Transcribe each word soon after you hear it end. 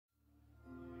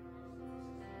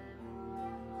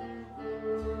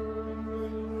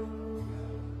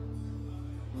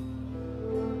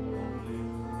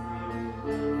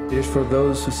It is for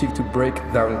those who seek to break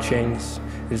down chains.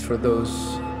 It is for those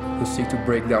who seek to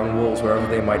break down walls wherever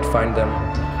they might find them.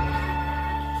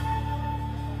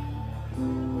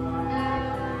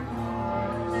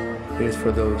 It is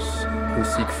for those who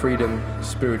seek freedom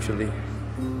spiritually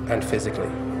and physically.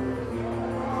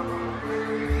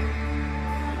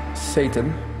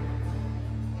 Satan,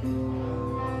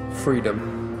 freedom,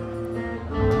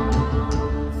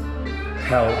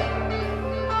 hell,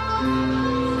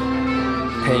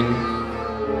 pain,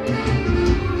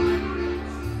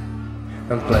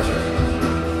 and pleasure,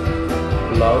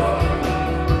 love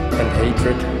and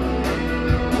hatred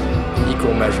in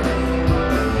equal measure.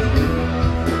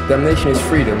 Damnation is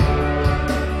freedom.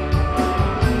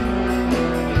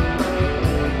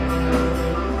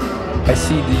 I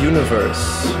see the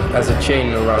universe as a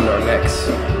chain around our necks,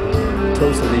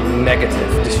 totally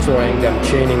negative, destroying them,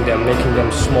 chaining them, making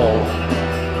them small.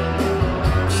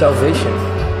 Salvation,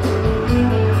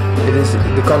 it is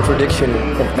the contradiction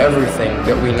of everything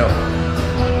that we know.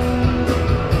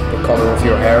 The color of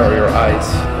your hair or your eyes,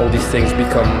 all these things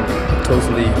become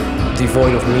totally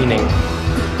devoid of meaning.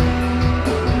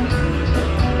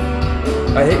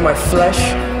 I hate my flesh.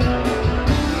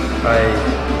 I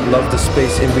love the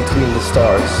space in between the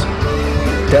stars.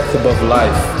 Death above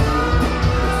life.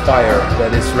 Fire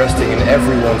that is resting in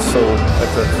everyone's soul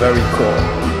at the very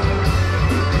core.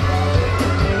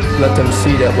 Let them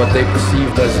see that what they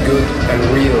perceived as good and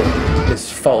real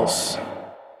is false.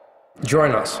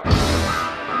 Join us.